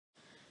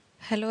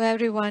Hello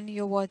everyone,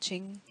 you're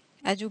watching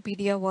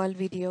Edupedia World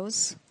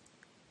Videos.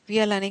 We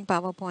are learning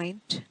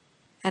PowerPoint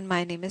and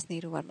my name is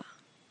Neeru Verma.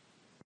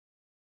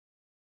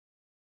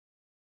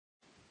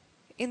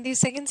 In the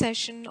second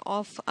session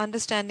of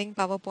Understanding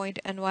PowerPoint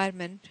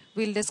Environment,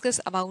 we'll discuss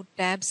about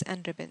tabs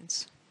and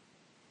ribbons.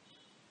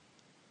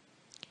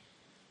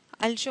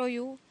 I'll show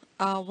you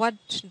what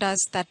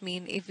does that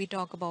mean if we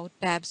talk about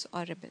tabs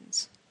or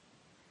ribbons.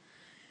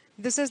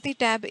 This is the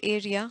tab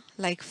area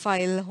like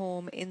File,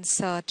 Home,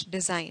 Insert,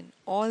 Design.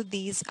 All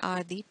these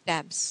are the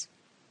tabs.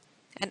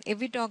 And if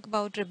we talk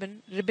about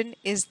ribbon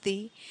is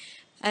the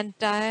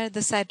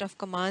set of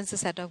commands, the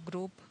set of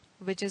group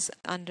which is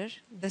under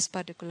this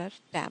particular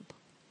tab.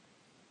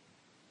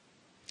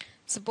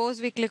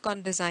 Suppose we click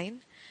on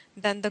design,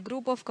 then the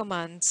group of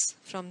commands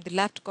from the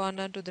left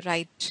corner to the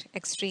right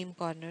extreme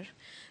corner,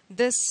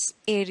 this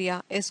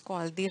area is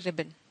called the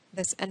ribbon.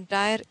 This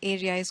entire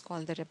area is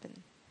called the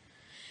ribbon.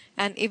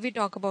 And if we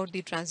talk about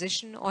the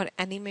transition or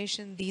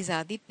animation, these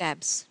are the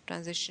tabs,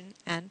 transition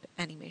and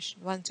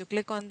animation. Once you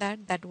click on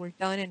that, that will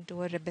turn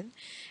into a ribbon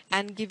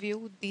and give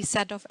you the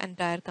set of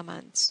entire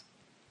commands.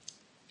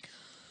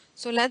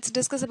 So let's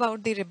discuss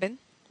about the ribbon.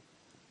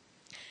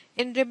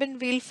 In ribbon,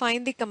 we'll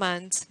find the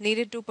commands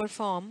needed to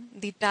perform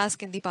the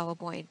task in the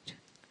PowerPoint.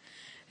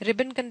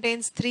 Ribbon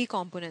contains three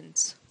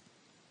components.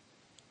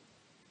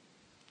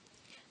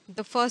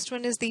 The first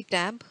one is the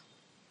tab.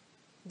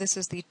 This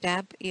is the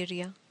tab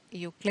area.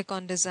 You click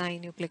on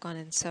design, you click on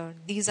insert.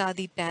 These are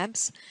the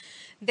tabs.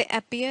 They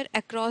appear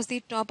across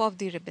the top of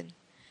the ribbon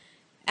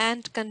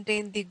and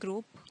contain the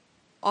group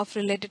of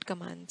related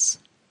commands.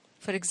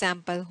 For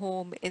example,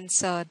 home,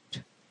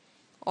 insert,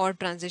 or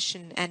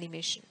transition,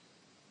 animation.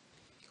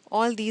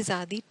 All these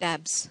are the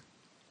tabs.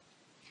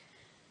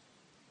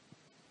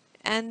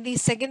 And the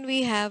second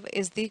we have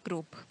is the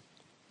group.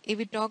 If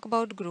we talk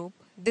about group,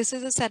 this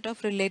is a set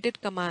of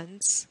related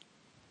commands.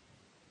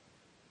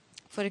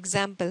 For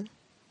example,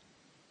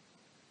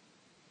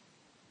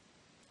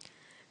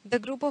 the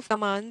group of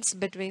commands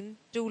between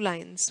two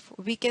lines.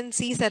 We can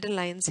see certain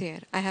lines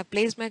here. I have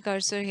placed my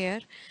cursor here.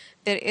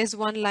 There is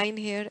one line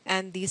here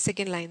and the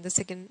second line, the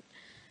second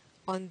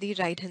on the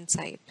right hand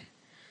side.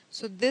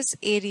 So this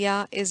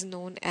area is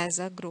known as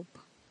a group,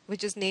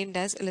 which is named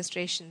as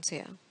illustrations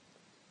here.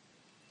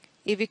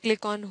 If we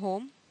click on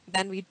home,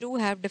 then we do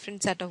have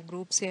different set of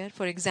groups here.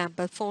 For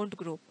example, font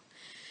group,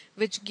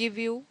 which give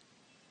you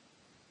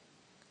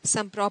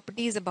some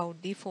properties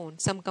about the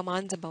font, some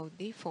commands about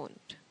the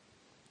font.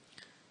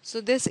 So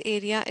this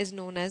area is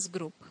known as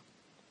group.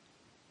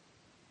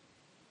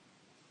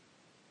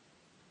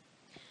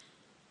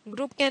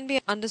 Group can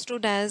be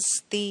understood as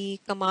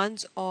the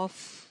commands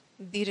of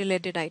the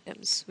related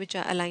items which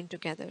are aligned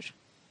together.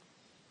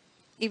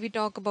 If we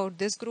talk about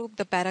this group,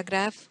 the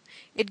paragraph,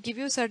 it gives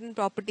you certain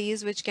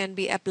properties which can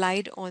be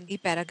applied on the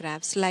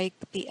paragraphs, like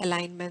the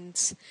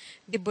alignments,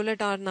 the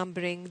bullet or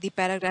numbering, the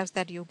paragraphs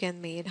that you can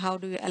make, how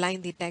do you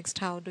align the text,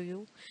 how do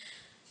you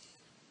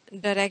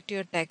direct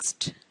your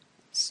text.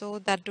 So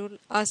that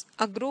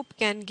a group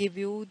can give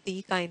you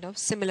the kind of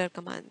similar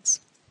commands.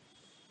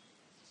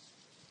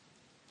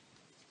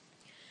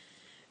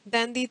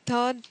 Then the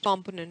third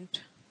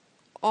component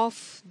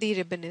of the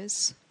ribbon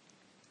is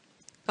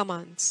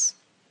commands.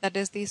 That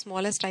is the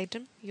smallest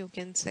item, you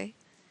can say.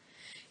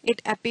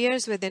 It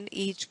appears within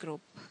each group.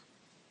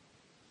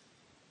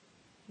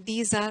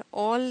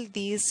 All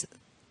these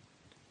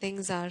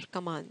things are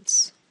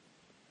commands.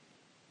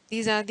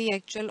 These are the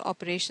actual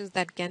operations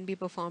that can be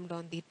performed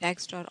on the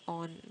text or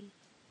on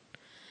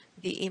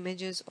the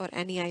images or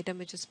any item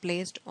which is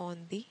placed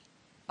on the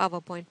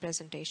PowerPoint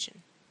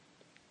presentation.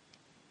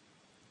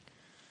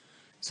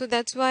 So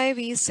that's why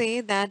we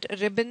say that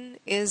ribbon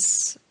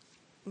is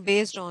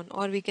based on,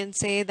 or we can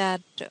say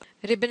that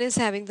ribbon is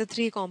having the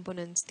three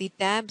components, the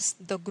tabs,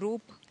 the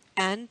group,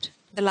 and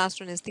the last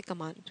one is the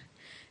command.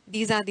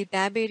 These are the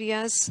tab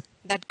areas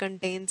that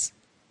contains,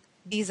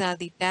 these are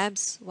the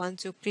tabs.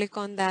 Once you click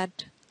on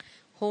that,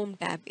 home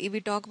tab. If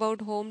we talk about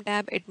home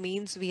tab, it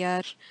means we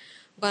are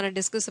going to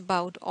discuss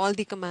about all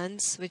the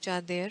commands which are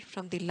there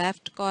from the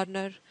left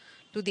corner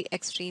to the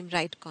extreme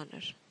right corner.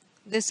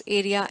 This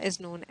area is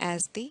known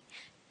as the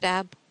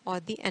tab or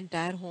the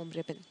entire home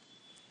ribbon.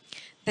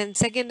 Then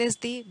second is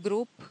the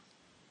group.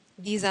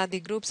 These are the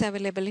groups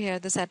available here,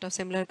 the set of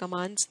similar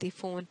commands, the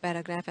font,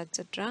 paragraph,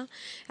 etc.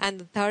 And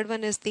the third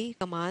one is the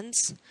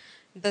commands.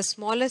 The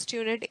smallest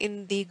unit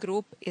in the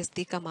group is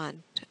the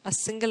command, a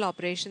single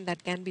operation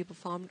that can be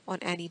performed on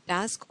any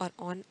task or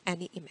on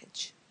any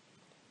image.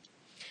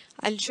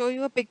 I'll show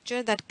you a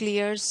picture that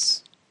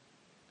clears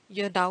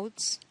your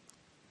doubts.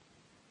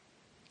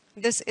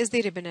 This is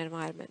the ribbon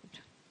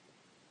environment.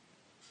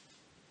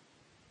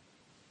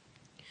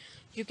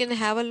 You can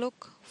have a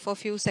look for a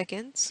few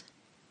seconds.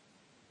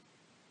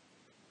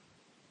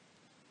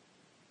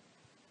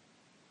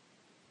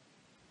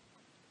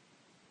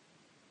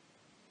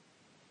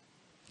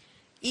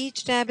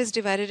 Each tab is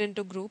divided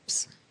into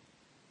groups.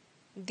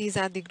 These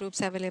are the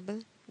groups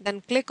available.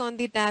 Then click on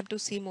the tab to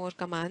see more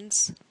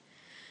commands.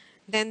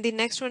 Then the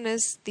next one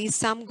is the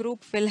sum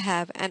group will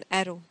have an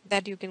arrow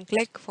that you can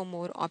click for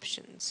more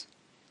options.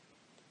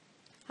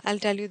 I'll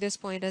tell you this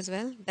point as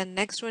well. The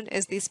next one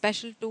is the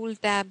special tool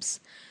tabs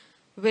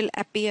will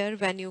appear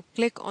when you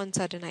click on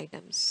certain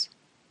items.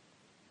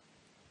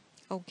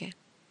 Okay.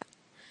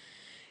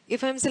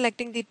 If I'm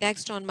selecting the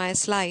text on my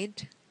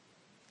slide,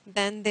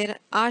 then there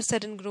are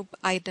certain group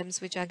items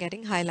which are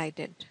getting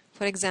highlighted.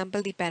 For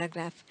example, the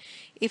paragraph.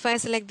 If I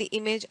select the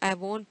image, I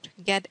won't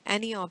get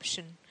any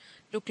option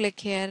to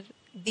click here.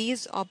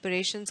 These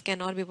operations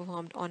cannot be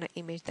performed on an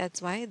image.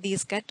 That's why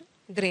these get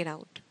grayed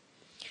out.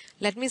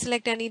 Let me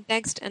select any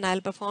text and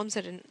I'll perform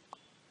certain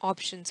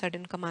options,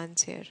 certain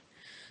commands here.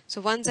 So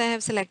once I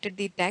have selected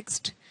the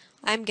text,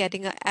 I'm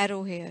getting an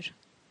arrow here.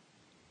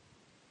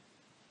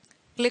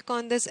 Click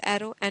on this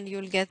arrow and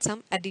you'll get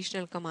some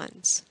additional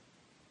commands.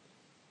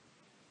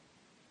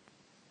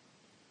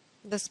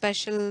 The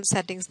special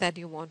settings that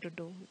you want to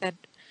do, that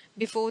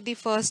before the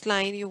first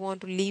line you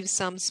want to leave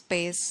some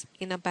space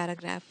in a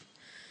paragraph,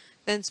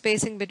 then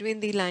spacing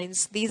between the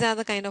lines. These are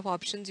the kind of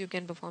options you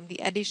can perform, the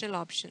additional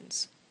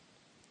options.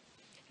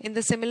 In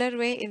the similar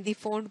way, in the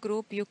font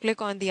group, you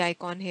click on the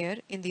icon here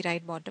in the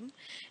right bottom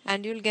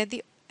and you'll get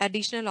the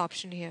additional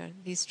option here,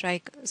 the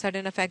strike,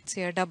 certain effects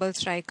here, double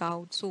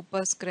strikeout,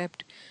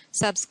 superscript,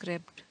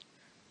 subscript.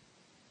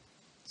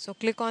 So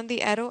click on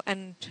the arrow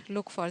and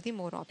look for the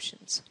more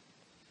options.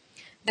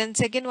 Then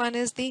second one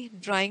is the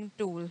drawing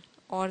tool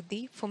or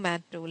the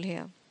format tool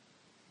here.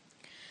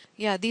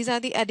 Yeah, these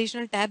are the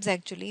additional tabs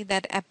actually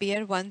that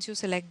appear once you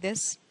select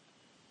this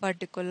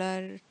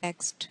particular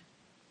text.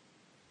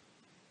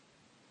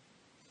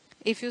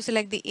 If you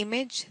select the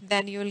image,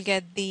 then you will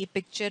get the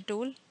picture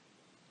tool.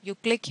 You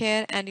click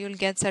here and you'll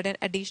get certain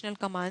additional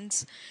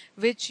commands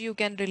which you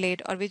can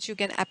relate or which you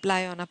can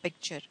apply on a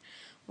picture.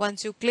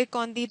 Once you click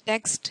on the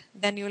text,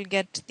 then you'll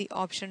get the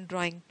option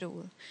drawing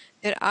tool.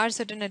 There are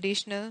certain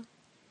additional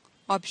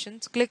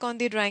options. Click on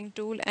the drawing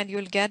tool and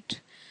you'll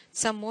get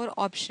some more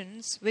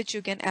options which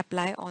you can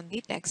apply on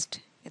the text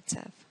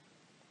itself.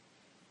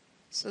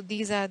 So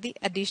these are the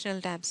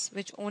additional tabs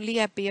which only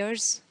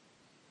appears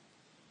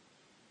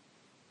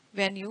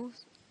when you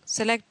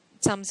select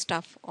some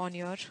stuff on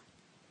your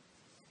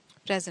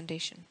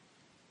presentation.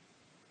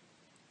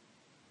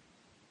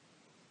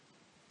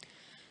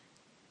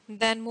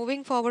 Then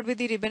moving forward with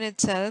the ribbon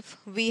itself,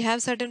 we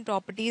have certain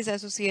properties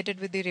associated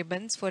with the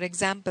ribbons. For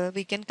example,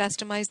 we can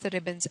customize the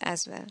ribbons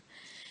as well.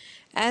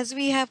 As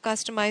we have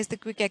customized the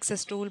quick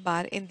access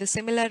toolbar, in the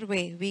similar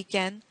way, we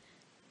can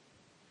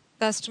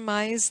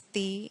customize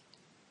the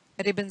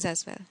ribbons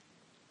as well.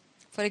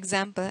 For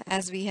example,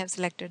 as we have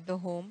selected the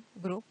home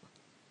group,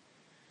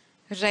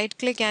 right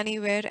click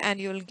anywhere and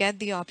you'll get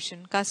the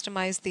option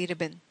customize the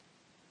ribbon.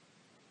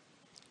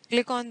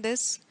 Click on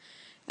this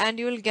and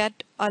you'll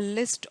get a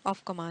list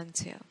of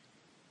commands here.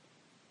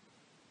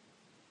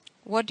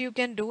 What you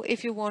can do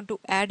if you want to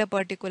add a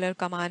particular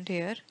command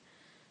here,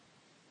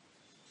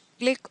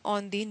 click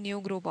on the new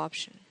group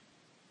option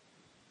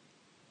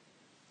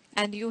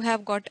and you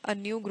have got a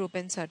new group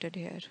inserted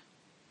here.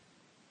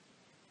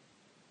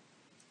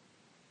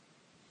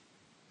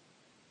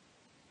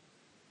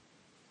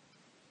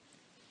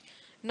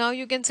 Now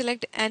you can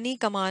select any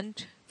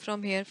command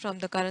from here, from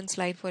the current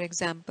slide for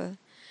example,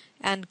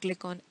 and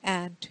click on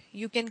add.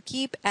 You can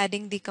keep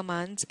adding the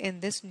commands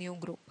in this new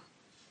group,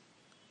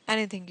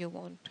 anything you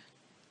want.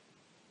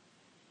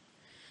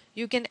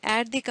 You can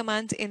add the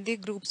commands in the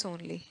groups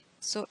only,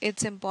 so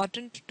it's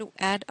important to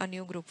add a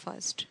new group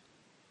first.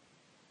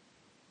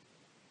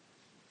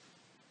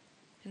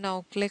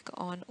 Now click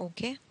on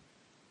OK.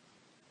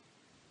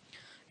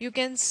 You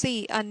can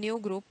see a new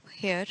group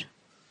here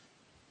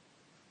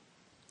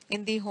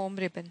in the home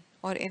ribbon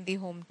or in the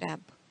home tab.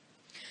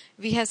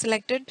 We have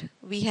selected,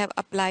 we have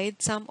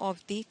applied some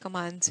of the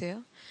commands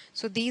here.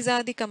 So these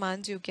are the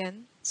commands you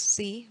can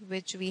see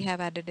which we have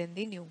added in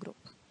the new group.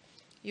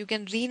 You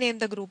can rename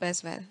the group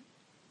as well.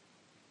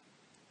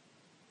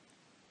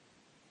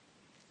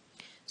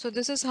 So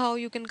this is how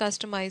you can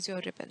customize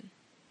your ribbon.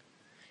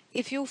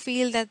 If you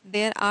feel that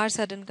there are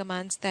certain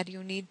commands that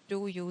you need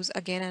to use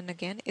again and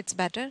again, it's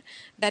better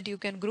that you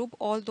can group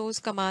all those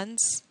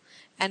commands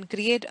and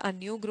create a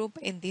new group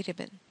in the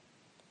ribbon.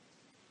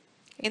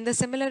 In the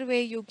similar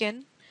way, you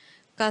can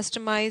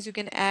customize, you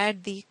can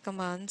add the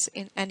commands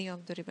in any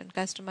of the ribbon.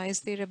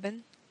 Customize the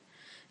ribbon,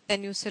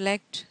 then you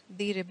select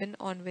the ribbon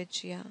on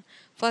which,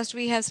 first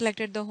we have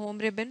selected the home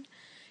ribbon.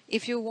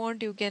 If you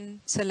want, you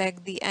can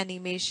select the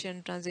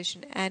animation,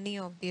 transition, any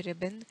of the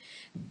ribbon.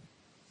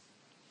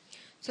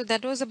 So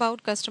that was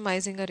about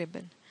customizing a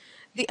ribbon.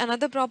 The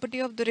another property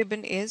of the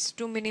ribbon is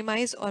to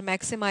minimize or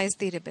maximize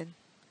the ribbon.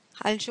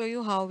 I'll show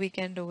you how we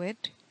can do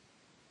it.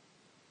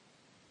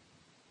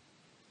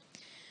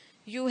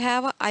 You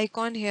have an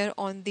icon here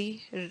on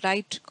the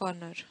right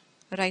corner,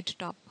 right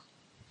top.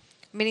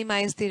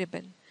 Minimize the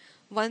ribbon.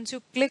 Once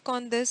you click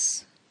on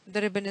this,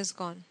 the ribbon is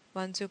gone.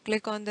 Once you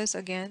click on this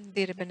again,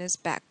 the ribbon is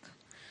back.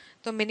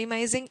 So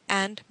minimizing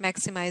and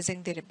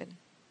maximizing the ribbon.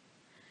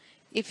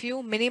 If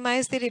you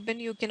minimize the ribbon,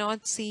 you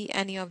cannot see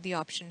any of the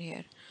option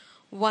here.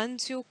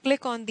 Once you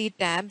click on the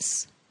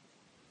tabs,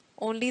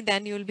 only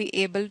then you will be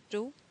able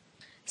to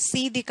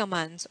see the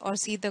commands or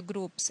see the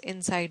groups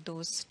inside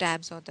those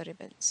tabs or the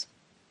ribbons.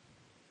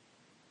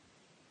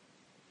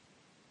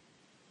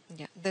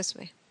 Yeah, this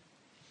way.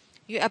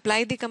 You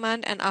apply the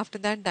command and after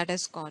that, that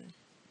is gone.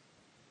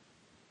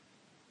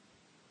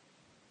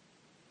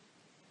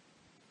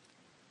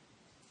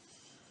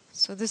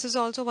 So this is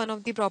also one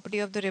of the property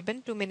of the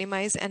ribbon, to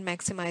minimize and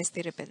maximize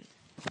the ribbon.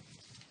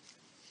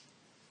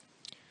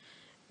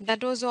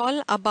 That was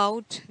all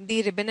about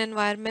the ribbon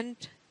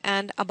environment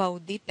and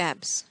about the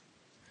tabs.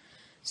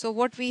 So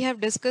what we have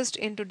discussed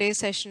in today's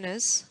session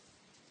is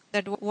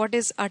that what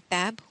is a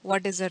tab,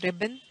 what is a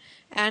ribbon,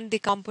 and the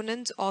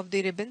components of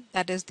the ribbon,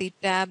 that is the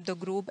tab, the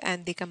group,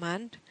 and the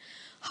command.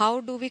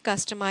 How do we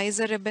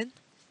customize a ribbon?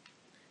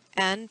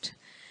 And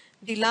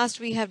the last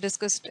we have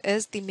discussed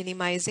is the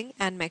minimizing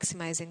and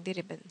maximizing the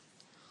ribbon.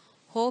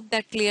 Hope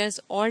that clears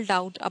all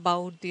doubt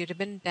about the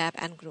ribbon, tab,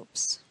 and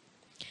groups.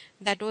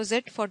 That was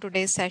it for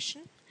today's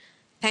session.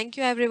 Thank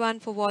you everyone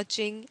for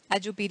watching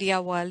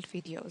Edupedia World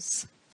videos.